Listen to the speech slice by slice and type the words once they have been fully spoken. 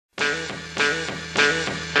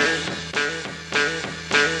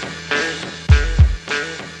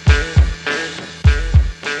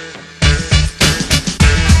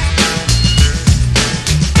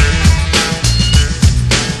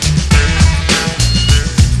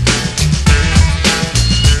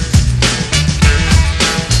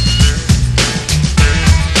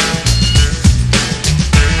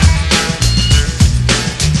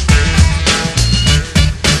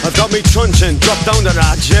punching, dropped down the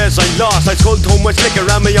rat, yes I lost. I sculled too much liquor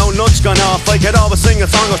and my own nuts gone off. I could always sing a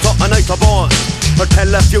song or something like the boss, or tell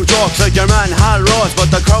a few jokes like your man Hal Ross. But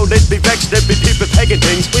the crowd, they'd be vexed, there'd be people pegging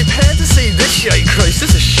things. We paid to see this shit, Christ,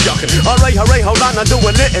 this is shocking. Alright, hold on, I'll do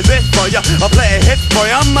a little bit for ya. I'll play a hit for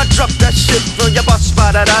ya, I'ma drop that shit for ya. Bust,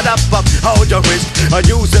 ba-da-da-da-bop, hold your wrist, I'll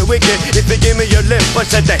use it wicked if you give me your lip. I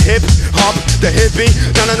said the hip hop, the hippie.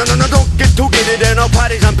 No, don't get too giddy there, no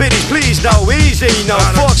patties and biddies. Please, no, easy, no,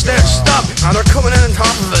 folks there, stop. And they're coming in on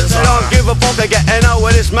top of us. They don't give a fuck, they're getting out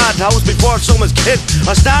of this madhouse before someone's kid.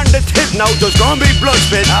 I stand the tip now, there's gonna be blood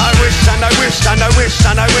spit. I wish and I wish and I wish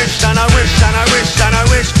and I wish and I wish and I wish and I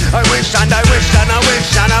wish, I wish and I wish and I wish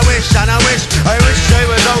and I wish and I wish, I wish I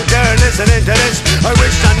was out there listening to this. I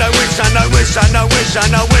wish and I wish and I wish and I wish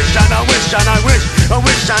and I wish and I wish and I wish, I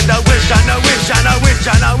wish and I wish and I wish and I wish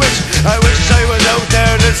and I wish, I wish I was out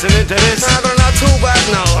there listening to this. Nah, they're not too bad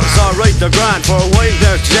now. It's alright, they're grand for a while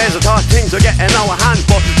there. Today's I thought things are getting out of hand,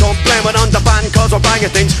 but don't blame it on the band, cause we're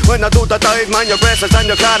banging things. When I do the dive, man, your bracelets and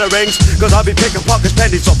your clatter rings, cause I'll be picking pockets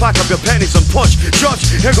pennies, so pack up your pennies and push.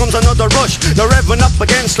 Judge, here comes another rush. They're revving up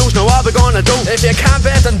against loose, now what we gonna do? If you can't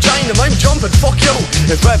bet and join them, I'm jumping, fuck you.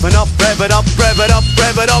 It's revving up, rev it up, rev it up,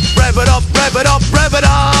 rev it up, rev it up, rev it up, rev it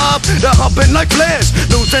up. They're hopping like flares,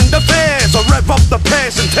 losing the face, so rev up the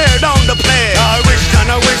pace and tear down the place. I wish and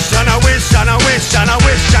I wish and I wish and I wish and I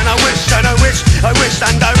wish and I wish and I wish, I wish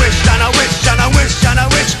and I wish and I wish and I wish and I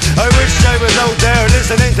wish, I wish I was out there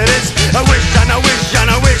listening to this. I wish and I wish and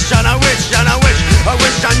I wish and I wish and I wish, I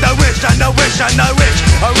wish and I wish and I wish and I wish,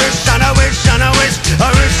 I wish and I wish and I wish, I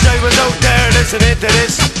wish I was out there listening to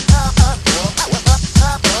this.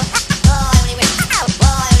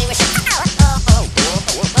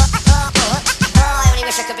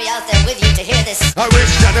 I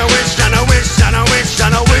wish and I wish and I wish and I wish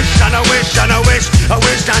and I wish and I wish and I wish, I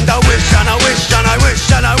wish and I wish and I wish and I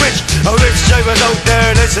wish and I wish, I wish I was out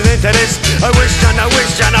there listening to this. I wish and I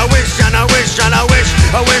wish and I wish and I wish and I wish,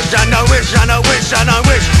 I wish and I wish and I wish and I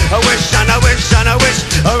wish, I wish and I wish and I wish,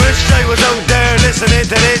 I wish I was out there listening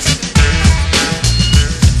to this.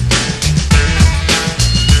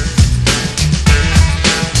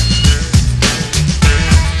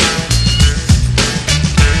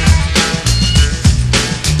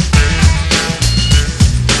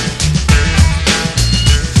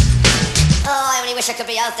 I wish I could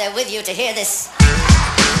be out there with you to hear this.